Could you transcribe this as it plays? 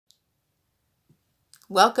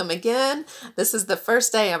Welcome again. This is the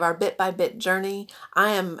first day of our bit by bit journey. I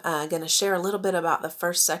am going to share a little bit about the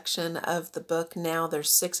first section of the book now.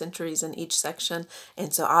 There's 6 entries in each section,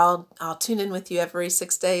 and so I'll tune in with you every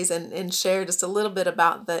 6 days and share just a little bit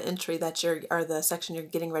about the entry that or the section you're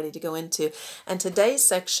getting ready to go into. And today's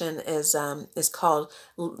section is called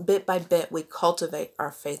Bit by Bit We Cultivate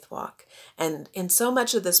Our Faith Walk. And so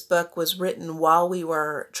much of this book was written while we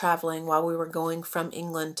were traveling, while we were going from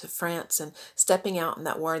England to France and stepping out in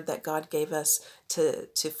that word that God gave us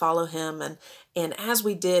to follow him. And as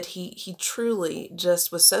we did, he truly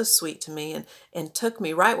just was so sweet to me and took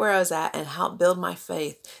me right where I was at and helped build my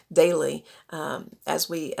faith daily as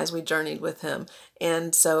we journeyed with him.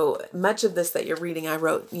 And so much of this that you're reading, I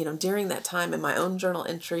wrote, during that time in my own journal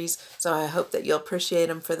entries. So I hope that you'll appreciate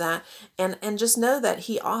him for that. And just know that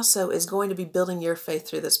he also is going to be building your faith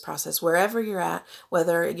through this process, wherever you're at,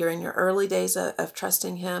 whether you're in your early days of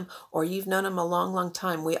trusting him or you've known him a long, long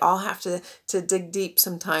time. We all have to dig deep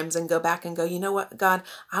sometimes and go back and go, you know what, God,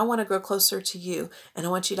 I want to grow closer to you, and I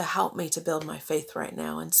want you to help me to build my faith right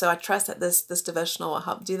now. And so I trust that this devotional will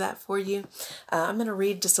help do that for you. I'm going to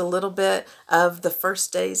read just a little bit of the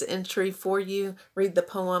first day's entry for you, read the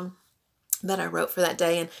poem that I wrote for that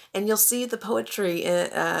day, and you'll see the poetry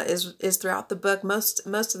is throughout the book. Most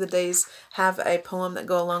of the days have a poem that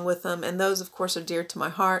go along with them, and those of course are dear to my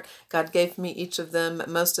heart. God gave me each of them,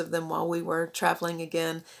 most of them while we were traveling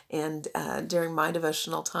again and during my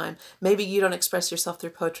devotional time. Maybe you don't express yourself through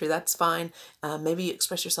poetry, that's fine. Maybe you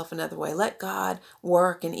express yourself another way. Let God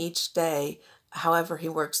work in each day however he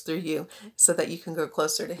works through you so that you can grow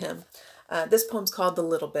closer to him. This poem's called The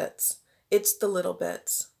Little Bits. It's the little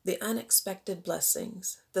bits, the unexpected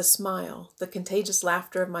blessings, the smile, the contagious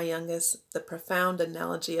laughter of my youngest, the profound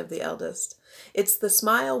analogy of the eldest. It's the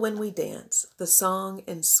smile when we dance, the song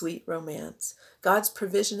and sweet romance, God's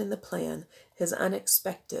provision in the plan, his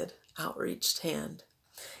unexpected outreached hand.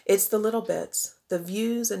 It's the little bits, the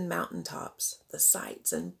views and mountaintops, the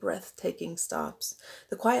sights and breathtaking stops,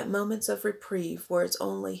 the quiet moments of reprieve where it's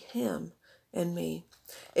only him and me.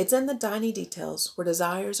 It's in the tiny details where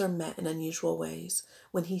desires are met in unusual ways,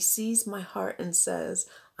 when he sees my heart and says,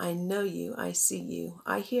 I know you, I see you,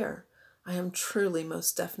 I hear, I am truly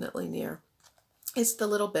most definitely near. It's the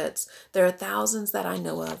little bits, there are thousands that I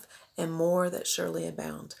know of, and more that surely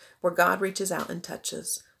abound, where God reaches out and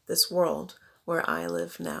touches this world where I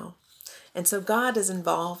live now. And so God is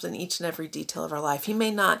involved in each and every detail of our life. He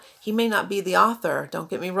may not be the author, don't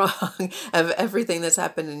get me wrong, of everything that's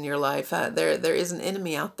happened in your life. There is an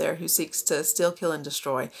enemy out there who seeks to steal, kill, and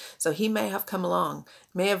destroy. So he may have come along,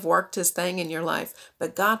 may have worked his thing in your life,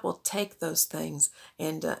 but God will take those things,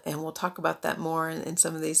 and we'll talk about that more in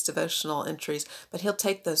some of these devotional entries, but he'll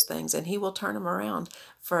take those things and he will turn them around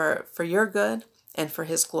for your good and for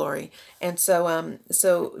his glory. And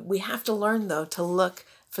so we have to learn, though, to look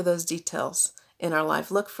for those details in our life.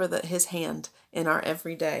 Look for his hand in our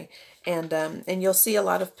everyday. And you'll see a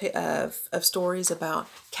lot of stories about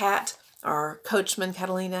Kat, our coachman,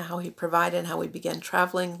 Catalina, how he provided, how we began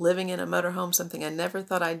traveling, living in a motorhome, something I never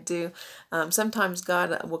thought I'd do. Sometimes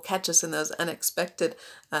God will catch us in those unexpected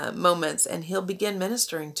moments, and he'll begin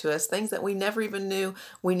ministering to us things that we never even knew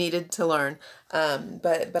we needed to learn.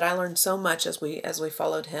 But I learned so much as we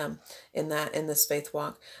followed him in this faith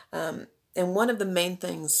walk. And one of the main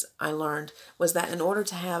things I learned was that in order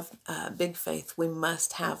to have big faith, we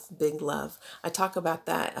must have big love. I talk about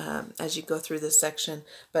that as you go through this section,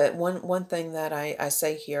 but one thing that I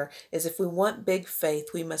say here is if we want big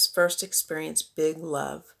faith, we must first experience big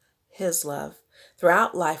love, his love.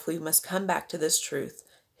 Throughout life, we must come back to this truth.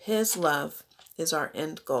 His love is our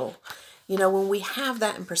end goal. When we have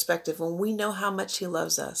that in perspective, when we know how much he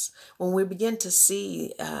loves us, when we begin to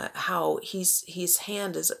see how his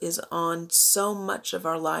hand is on so much of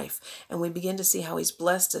our life, and we begin to see how he's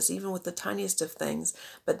blessed us, even with the tiniest of things,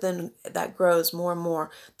 but then that grows more and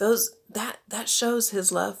more, that shows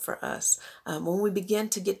his love for us. When we begin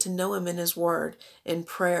to get to know him in his word, in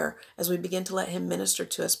prayer, as we begin to let him minister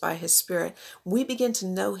to us by his Spirit, we begin to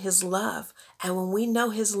know his love. And when we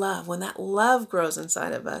know his love, when that love grows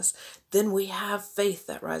inside of us, then we have faith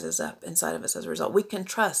that rises up inside of us as a result. We can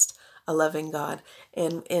trust a loving God.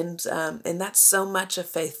 And that's so much of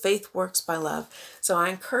faith. Faith works by love. So I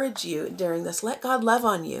encourage you during this, let God love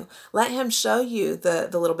on you. Let him show you the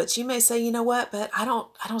little bits. You may say, you know what, but I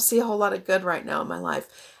don't see a whole lot of good right now in my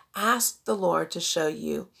life. Ask the Lord to show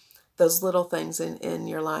you those little things in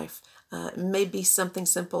your life. It may be something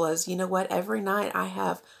simple as, you know what, every night I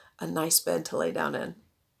have a nice bed to lay down in.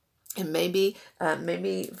 And maybe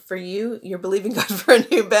for you, you're believing God for a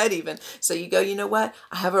new bed even. So you go, you know what?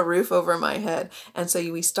 I have a roof over my head. And so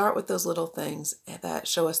we start with those little things that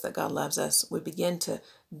show us that God loves us. We begin to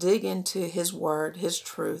dig into his word, his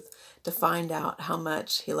truth, to find out how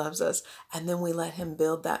much he loves us. And then we let him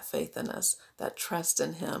build that faith in us, that trust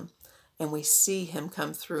in him. And we see him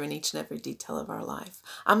come through in each and every detail of our life.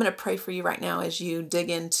 I'm going to pray for you right now as you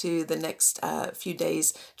dig into the next few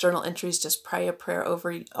days' journal entries. Just pray a prayer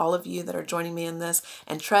over all of you that are joining me in this,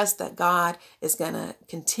 and trust that God is going to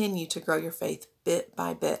continue to grow your faith bit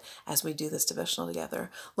by bit as we do this devotional together.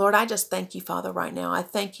 Lord, I just thank you, Father, right now. I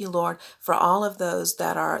thank you, Lord, for all of those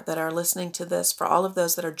that are listening to this, for all of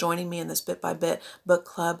those that are joining me in this bit by bit book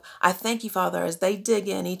club. I thank you, Father, as they dig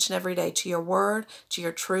in each and every day to your word, to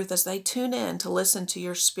your truth, as they tune in to listen to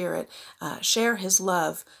your spirit, share his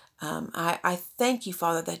love. I thank you,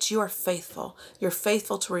 Father, that you are faithful. You're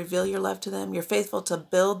faithful to reveal your love to them. You're faithful to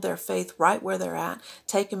build their faith right where they're at.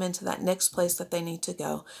 Take them into that next place that they need to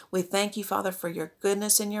go. We thank you, Father, for your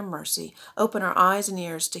goodness and your mercy. Open our eyes and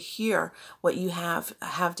ears to hear what you have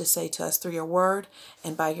to say to us through your word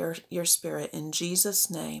and by your spirit. In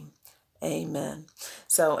Jesus' name, amen.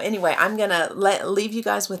 So anyway, I'm going to leave you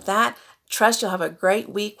guys with that. Trust you'll have a great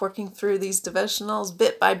week working through these devotionals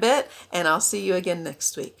bit by bit, and I'll see you again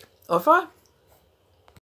next week. Au revoir.